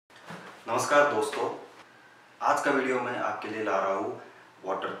नमस्कार दोस्तों, आज का वीडियो मैं आपके लिए ला रहा हूँ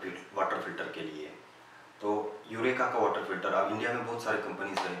वाटर फिल्टर के लिए। तो यूरेका का वाटर फिल्टर, अब इंडिया में बहुत सारे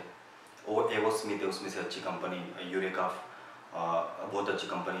कंपनीज है। एवो स्मिथ है उसमें से अच्छी कंपनी, यूरेका बहुत अच्छी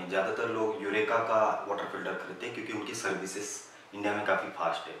कंपनी। ज़्यादातर लोग यूरेका का वाटर फिल्टर खरीदते हैं क्योंकि उनकी सर्विसेज इंडिया में काफ़ी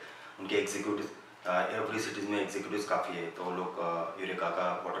फास्ट है। उनके एग्जीक्यूटिव एवरी सिटीज़ में एग्जीक्यूटिव काफ़ी है, तो लोग यूरेका का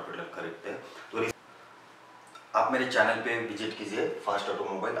वाटर फिल्टर खरीदते हैं। तो आप मेरे चैनल पे विजिट कीजिए फास्ट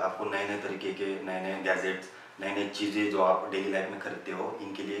ऑटोमोबाइल। आपको नए नए तरीके के नए गैजेट्स, नई चीज़ें जो आप डेली लाइफ में खरीदते हो,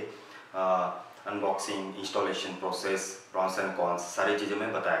 इनके लिए unboxing, installation process, prawns and cons, सारी चीज़ें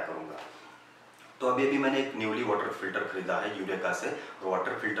मैं बताया करूँगा। तो अभी मैंने एक न्यूली वाटर फिल्टर खरीदा है यूरेका से, और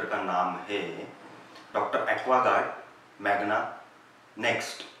वाटर फिल्टर का नाम है doctor Aquaguard Magna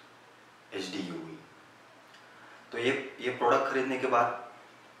next HD UV। तो ये प्रोडक्ट खरीदने के बाद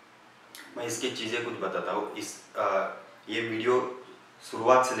मैं इसकी चीज़ें कुछ बताता हूँ। ये वीडियो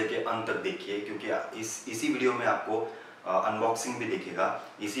शुरुआत से लेके अंत तक देखिए, क्योंकि इसी वीडियो में आपको अनबॉक्सिंग भी दिखेगा,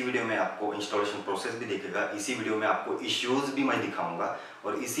 इसी वीडियो में आपको इंस्टॉलेशन प्रोसेस भी दिखेगा, इसी वीडियो में आपको इश्यूज़ भी मैं दिखाऊंगा,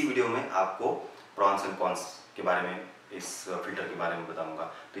 और इसी वीडियो में आपको प्रॉन्स एंड कॉन्स के बारे में, इस फिल्टर के बारे में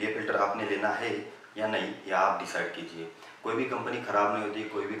बताऊंगा। तो ये फिल्टर आपने लेना है या नहीं, या आप डिसाइड कीजिए। कोई भी कंपनी ख़राब नहीं होती,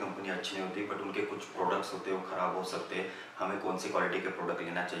 कोई भी कंपनी अच्छी नहीं होती, बट उनके कुछ प्रोडक्ट्स होते हैं वो ख़राब हो सकते हैं। हमें कौन सी क्वालिटी के प्रोडक्ट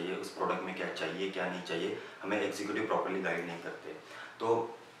लेना चाहिए, उस प्रोडक्ट में क्या चाहिए क्या नहीं चाहिए, हमें एग्जीक्यूटिव प्रॉपर्ली गाइड नहीं करते।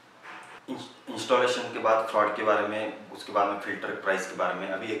 तो इंस्टॉलेशन के बाद फ्रॉड के बारे में, उसके बाद में फिल्टर प्राइस के बारे में।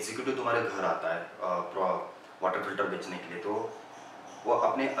 अभी एग्जीक्यूटिव तुम्हारे घर आता है वाटर फिल्टर बेचने के लिए, तो वो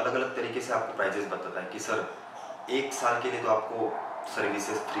अपने अलग अलग तरीके से आपको प्राइजेस बताता है कि सर 1 साल के लिए तो आपको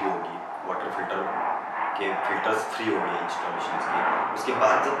सर्विसेज फ्री होगी, वाटर फिल्टर के फिल्टर्स फ्री हो गए इंस्टॉलेशन के। उसके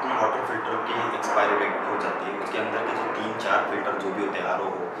बाद जब तुम वाटर फिल्टर की एक्सपायरी डेट हो जाती है, उसके अंदर के जो 3-4 फिल्टर जो भी होते हैं, RO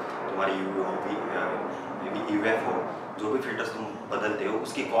हो, तुम्हारी UF हो, जो भी फिल्टर्स तुम बदलते हो,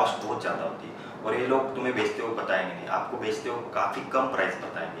 उसकी कॉस्ट बहुत ज़्यादा होती है। और ये लोग तुम्हें बेचते हो बताएंगे नहीं, आपको बेचते हो काफ़ी कम प्राइस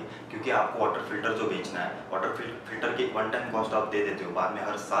बताएंगे, क्योंकि आपको वाटर फिल्टर जो बेचना है, वाटर फिल्टर की वन टाइम कॉस्ट आप दे देते हो, बाद में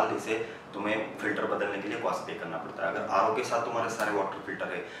हर साल इसे तुम्हें फिल्टर बदलने के लिए कॉस्ट पे करना पड़ता है। अगर RO के साथ तुम्हारे सारे वाटर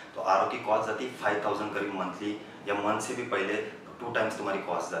फिल्टर है तो RO की कॉस्ट जाती है 5000 करीब मंथली, या मंथ से भी पहले 2 टाइम्स तुम्हारी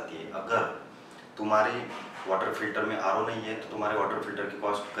कॉस्ट जाती है। अगर तुम्हारी वाटर फिल्टर में RO नहीं है तो तुम्हारे वाटर फिल्टर की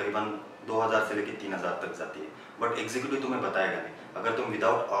कॉस्ट करीबन 2000 से लेकर 3000 तक जाती है। बट एग्जीक्यूटिव तुम्हें बताएगा नहीं। अगर तुम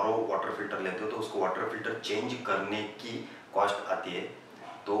विदाउट RO वाटर फिल्टर लेते हो तो उसको वाटर फिल्टर चेंज करने की कॉस्ट आती है,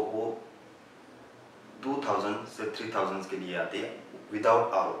 तो वो 2000 से 3000 के लिए आती है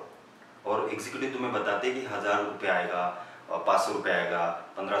विदाउट RO। और एग्जीक्यूटिव तुम्हें बताते हैं कि 1000 रुपये आएगा, 500 रुपये आएगा,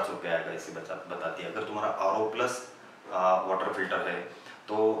 1500 रुपये आएगा, ऐसे बताती है। अगर तुम्हारा RO प्लस वाटर फिल्टर है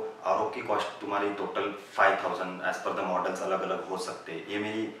तो RO की कॉस्ट तुम्हारी total 5000 as per the models अलग अलग हो सकते हैं। ये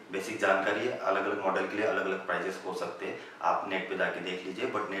मेरी बेसिक जानकारी है, अलग अलग मॉडल के लिए अलग अलग प्राइजेस हो सकते हैं, आप नेट पे जाके देख लीजिए।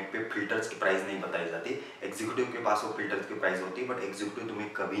 बट नेट पे फिल्टर्स की प्राइस नहीं बताई जाती। एग्जीक्यूटिव के पास वो फिल्टर्स की प्राइस होती है, बट एग्जीक्यूटिव तुम्हें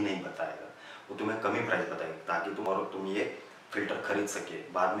कभी नहीं बताएगा, वो तुम्हें कमी प्राइस बताएगा, ताकि तुम ये फिल्टर खरीद सके।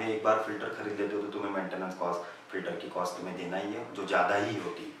 बाद में एक बार फिल्टर खरीद लेते हो तो तुम्हें मेंटेनेंस कॉस्ट, फिल्टर की कॉस्ट तुम्हें देना ही है, जो ज़्यादा ही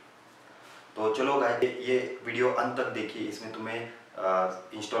होती है। तो चलो गाइस, ये वीडियो अंत तक देखिए। इसमें तुम्हें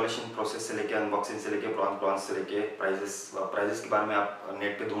इंस्टॉलेशन प्रोसेस से लेके, अनबॉक्सिंग से लेके, प्रॉन्स से लेके प्राइजेस के बारे में आप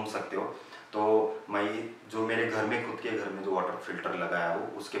नेट पे ढूंढ सकते हो। तो मैं जो मेरे घर में, खुद के घर में जो वाटर फिल्टर लगाया हो,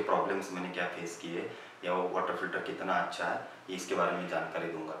 उसके प्रॉब्लम्स मैंने क्या फेस किए, या वो वाटर फिल्टर कितना अच्छा है, ये इसके बारे में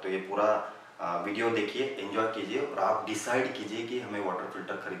जानकारी दूंगा। तो ये पूरा वीडियो देखिए, एंजॉय कीजिए, और आप डिसाइड कीजिए कि हमें वाटर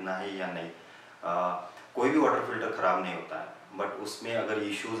फिल्टर खरीदना है या नहीं। कोई भी वाटर फिल्टर ख़राब नहीं होता है, बट उसमें अगर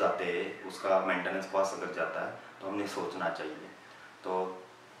इश्यूज़ आते हैं, उसका मेंटेनेंस कॉस्ट अगर जाता है, तो हमने सोचना चाहिए। तो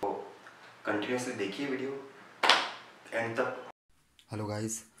कंटिन्यूसली देखिए वीडियो एंड तक। हेलो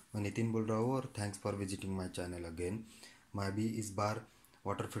गाइस, मैं नितिन बोल रहा हूँ और thanks for visiting my channel again. मैं भी इस बार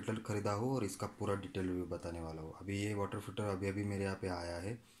वाटर फिल्टर ख़रीदा हूँ और इसका पूरा डिटेल रिव्यू बताने वाला हूँ। अभी ये वाटर फिल्टर अभी मेरे यहाँ पे आया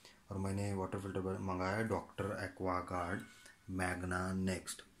है, और मैंने वाटर फिल्टर मंगाया है doctor Aquaguard Magna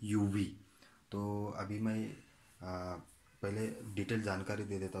next UV। तो अभी मैं पहले डिटेल जानकारी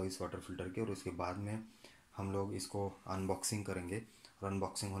दे देता हूँ इस वाटर फिल्टर की, और उसके बाद में हम लोग इसको अनबॉक्सिंग करेंगे। और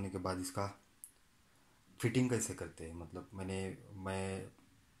अनबॉक्सिंग होने के बाद इसका फिटिंग कैसे करते हैं, मतलब मैं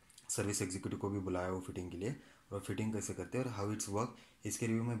सर्विस एग्जीक्यूटिव को भी बुलाया हूँ फिटिंग के लिए, और फिटिंग कैसे करते हैं और हाउ इट्स वर्क, इसके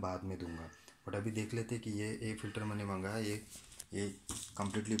रिव्यू मैं बाद में दूंगा। बट अभी देख लेते हैं कि ये फिल्टर मैंने मंगाया, ये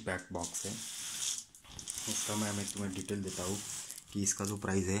कम्प्लीटली पैक्ड बॉक्स है। इसका मैं तुम्हें डिटेल देता हूँ कि इसका जो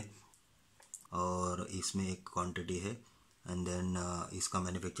प्राइस है, और इसमें एक क्वांटिटी है, एंड देन इसका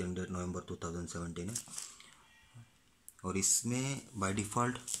मैन्युफैक्चरिंग डेट नवंबर 2017 है। और इसमें बाय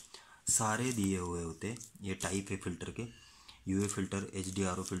डिफ़ॉल्ट सारे दिए हुए होते, ये टाइप है फिल्टर के, UV filter,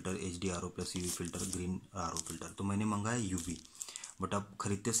 HDRO filter, HDRO plus UV filter, green RO filter. तो मैंने मंगाया UV, बट अब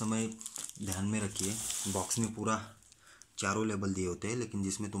ख़रीदते समय ध्यान में रखिए, बॉक्स में पूरा चारों लेबल दिए होते हैं, लेकिन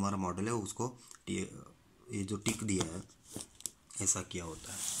जिसमें तुम्हारा मॉडल है उसको ये जो टिक दिया है ऐसा किया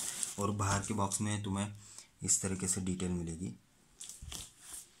होता है। और बाहर के बॉक्स में तुम्हें इस तरीके से डिटेल मिलेगी।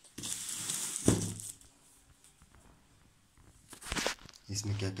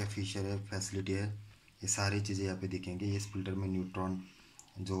 इसमें क्या क्या फीचर है, फैसिलिटी है, ये सारी चीज़ें यहाँ पे दिखेंगे। इस फिल्टर में न्यूट्रॉन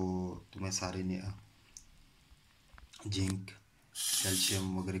जो तुम्हें सारे जिंक,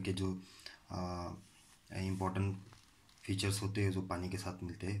 कैल्शियम वगैरह के जो इम्पोर्टेंट फीचर्स होते हैं जो पानी के साथ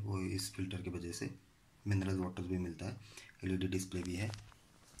मिलते हैं, वो इस फिल्टर की वजह से मिनरल वाटर भी मिलता है। एलईडी डिस्प्ले भी है,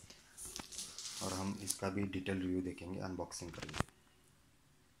 और हम इसका भी डिटेल रिव्यू देखेंगे, अनबॉक्सिंग करेंगे।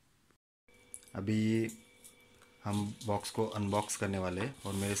 अभी हम बॉक्स को अनबॉक्स करने वाले हैं,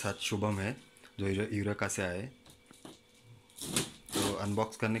 और मेरे साथ शुभम है जो यूरेका से आए। तो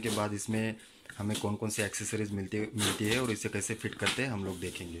अनबॉक्स करने के बाद इसमें हमें कौन कौन सी एक्सेसरीज मिलती है और इसे कैसे फिट करते हैं हम लोग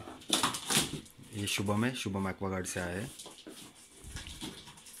देखेंगे। ये शुभम है, शुभम एक्वागार्ड से आए हैं।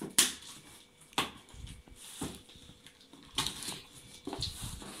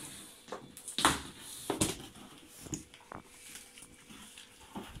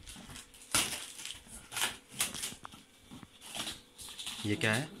 ये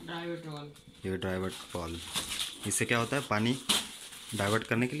क्या है? डाइवर्ट वाल। ये डाइवर्ट वाल, इससे क्या होता है? पानी डाइवर्ट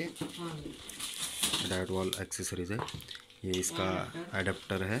करने के लिए डाइवर्ट वाल एक्सेसरीज है। ये इसका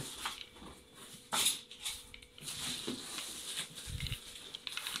एडाप्टर है।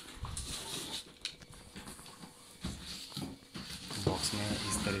 बॉक्स में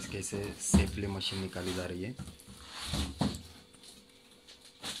इस तरीके से सेफली मशीन निकाली जा रही है।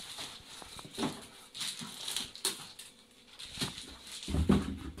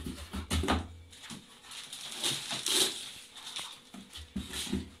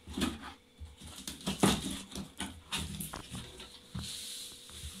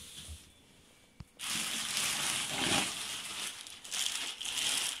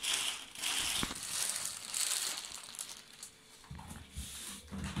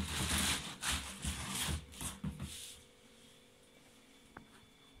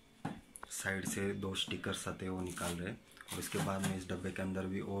 साइड से 2 स्टिकर्स आते हैं, वो निकाल रहे हैं। और इसके बाद में इस डब्बे के अंदर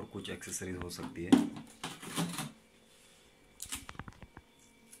भी और कुछ एक्सेसरीज हो सकती है।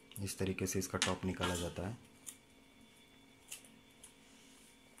 इस तरीके से इसका टॉप निकाला जाता है।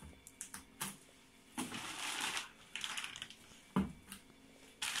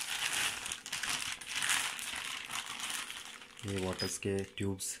 ये वाटर्स के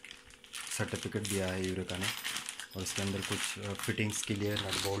ट्यूब्स सर्टिफिकेट दिया है यूरेका ने, और इसके अंदर कुछ फिटिंग्स के लिए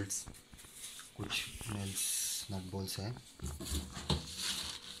नट बोल्ट्स, कुछ नट बोल्ट्स हैं।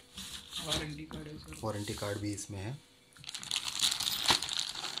 वारंटी कार्ड भी इसमें है,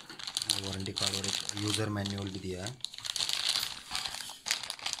 वारंटी कार्ड और एक यूज़र मैनुअल भी दिया है।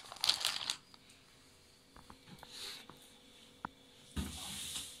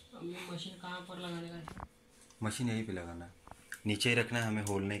 मशीन कहाँ पर लगाने का है? मशीन यहीं पे लगाना है, नीचे ही रखना है, हमें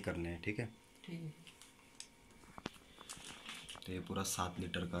होल्ड नहीं करने हैं। ठीक है, ठीक है। तो ये पूरा 7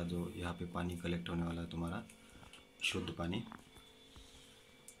 लीटर का जो यहाँ पे पानी कलेक्ट होने वाला है, तुम्हारा शुद्ध पानी।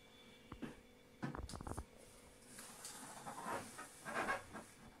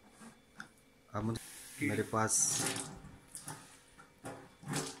 अब मेरे पास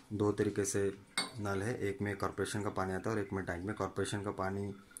 2 तरीके से नल है, एक में कॉर्पोरेशन का पानी आता है और एक में टैंक में। कॉर्पोरेशन का पानी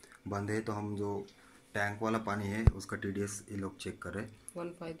बंद है, तो हम जो टैंक वाला पानी है उसका TDS ये लोग चेक कर रहे हैं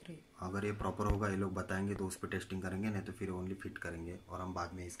 153। अगर ये प्रॉपर होगा ये लोग बताएंगे तो उस पर टेस्टिंग करेंगे, नहीं तो फिर ओनली फिट करेंगे और हम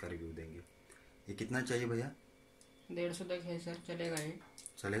बाद में इसका रिव्यू देंगे। ये कितना चाहिए भैया? 150 तक है सर, चलेगा? ये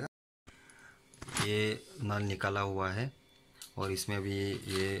चलेगा। ये नल निकाला हुआ है और इसमें अभी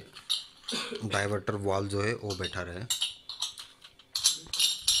ये डाइवर्टर वाल जो है वो बैठा रहे।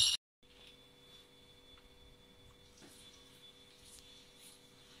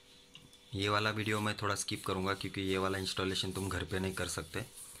 ये वाला वीडियो मैं थोड़ा स्किप करूँगा क्योंकि ये वाला इंस्टॉलेशन तुम घर पे नहीं कर सकते,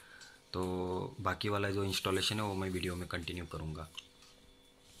 तो बाकी वाला जो इंस्टॉलेशन है वो मैं वीडियो में कंटिन्यू करूँगा।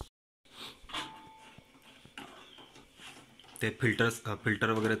 तो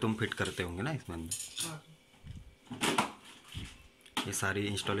फिल्टर वगैरह तुम फिट करते होंगे ना इसमें अंदर? ये सारी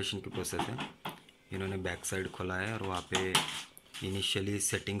इंस्टॉलेशन की प्रोसेस है। इन्होंने बैक साइड खोला है और वहाँ पे इनिशियली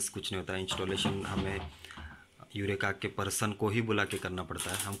सेटिंग्स कुछ नहीं होता है। इंस्टॉलेशन हमें यूरेका के पर्सन को ही बुला के करना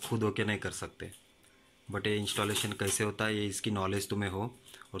पड़ता है, हम खुद होके नहीं कर सकते। बट ये इंस्टॉलेशन कैसे होता है ये इसकी नॉलेज तुम्हें हो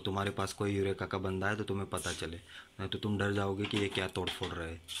और तुम्हारे पास कोई यूरेका का बंदा है तो तुम्हें पता चले, नहीं तो तुम डर जाओगे कि ये क्या तोड़ फोड़ रहे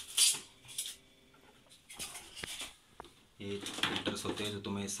हैं। ये फिल्टर्स होते हैं जो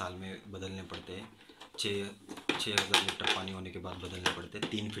तुम्हें साल में बदलने पड़ते हैं। 6,000 लीटर पानी होने के बाद बदलने पड़ते हैं।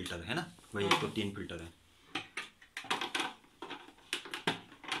 3 फिल्टर है ना भाई? एक तो 3 फिल्टर है।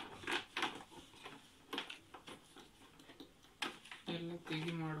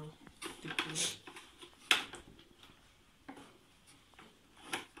 ತೆಗಿ ಮಾಡು ತಿಕ್ಕು.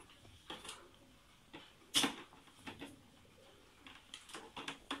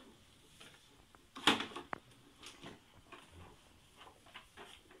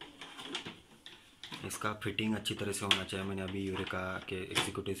 इसका फिटिंग अच्छी तरह से होना चाहिए। मैंने अभी यूरेका के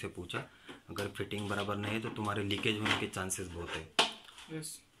एग्जीक्यूटिव से पूछा, अगर फिटिंग बराबर नहीं है तो तुम्हारे लीकेज होने के चांसेस बहुत है।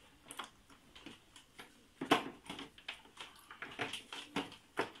 यस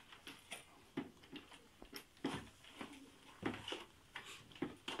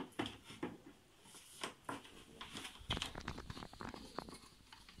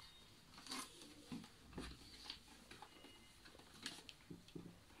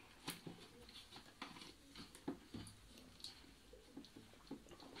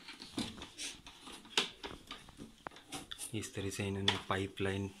इस तरह से इन्होंने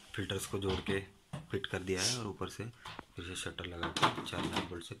पाइपलाइन फिल्टर्स को जोड़ के फिट कर दिया है और ऊपर से फिर से शटर लगा के 4 नट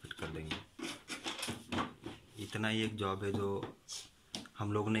बोल्ट से फिट कर देंगे। इतना ही एक जॉब है जो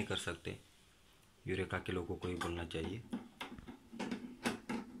हम लोग नहीं कर सकते, यूरेका के लोगों को ही बोलना चाहिए।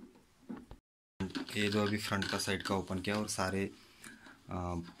 ये जो अभी फ्रंट का साइड का ओपन किया और सारे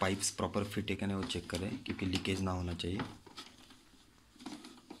पाइप्स प्रॉपर फिट है वो चेक करें क्योंकि लीकेज ना होना चाहिए।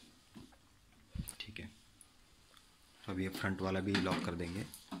 ठीक है, तो अभी ये फ्रंट वाला भी लॉक कर देंगे।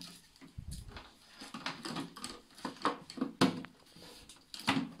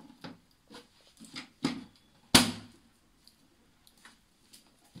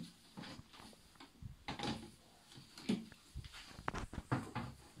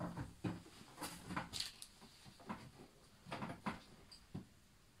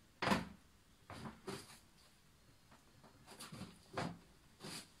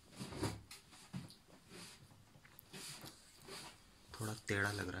 थोड़ा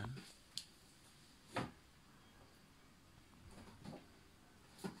टेढ़ा लग रहा है ना।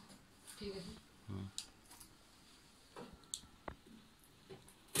 ठीक है।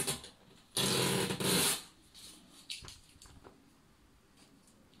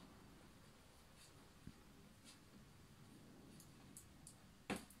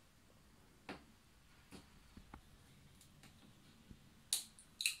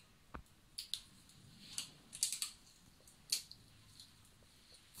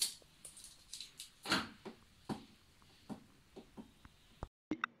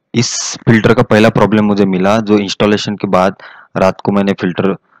 इस फिल्टर का पहला प्रॉब्लम मुझे मिला जो इंस्टॉलेशन के बाद रात को मैंने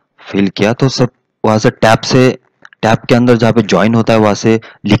फिल्टर फिल किया तो सब वहां से टैप के अंदर जहाँ पे ज्वाइन होता है वहां से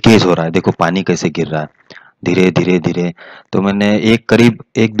लीकेज हो रहा है। देखो पानी कैसे गिर रहा है धीरे धीरे धीरे। तो मैंने करीब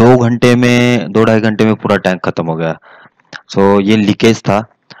 1-2 घंटे में 2-2.5 घंटे में पूरा टैंक खत्म हो गया। सो ये लीकेज था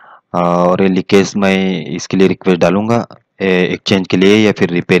और ये लीकेज मैं इसके लिए रिक्वेस्ट डालूंगा एक्सचेंज के लिए या फिर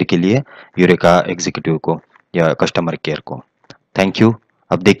रिपेयर के लिए यूरेका एग्जीक्यूटिव को या कस्टमर केयर को। Thank you.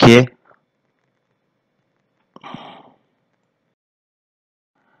 अब देखिए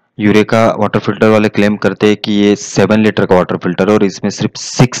यूरेका वाटर फिल्टर वाले क्लेम करते हैं कि ये 7 लीटर का वाटर फिल्टर है और इसमें सिर्फ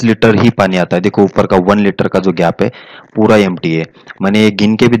 6 लीटर ही पानी आता है। देखो ऊपर का 1 लीटर का जो गैप है पूरा एम्प्टी है। मैंने ये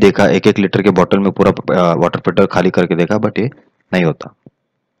गिन के भी देखा, 1-1 लीटर के बॉटल में पूरा वाटर फिल्टर खाली करके देखा बट ये नहीं होता।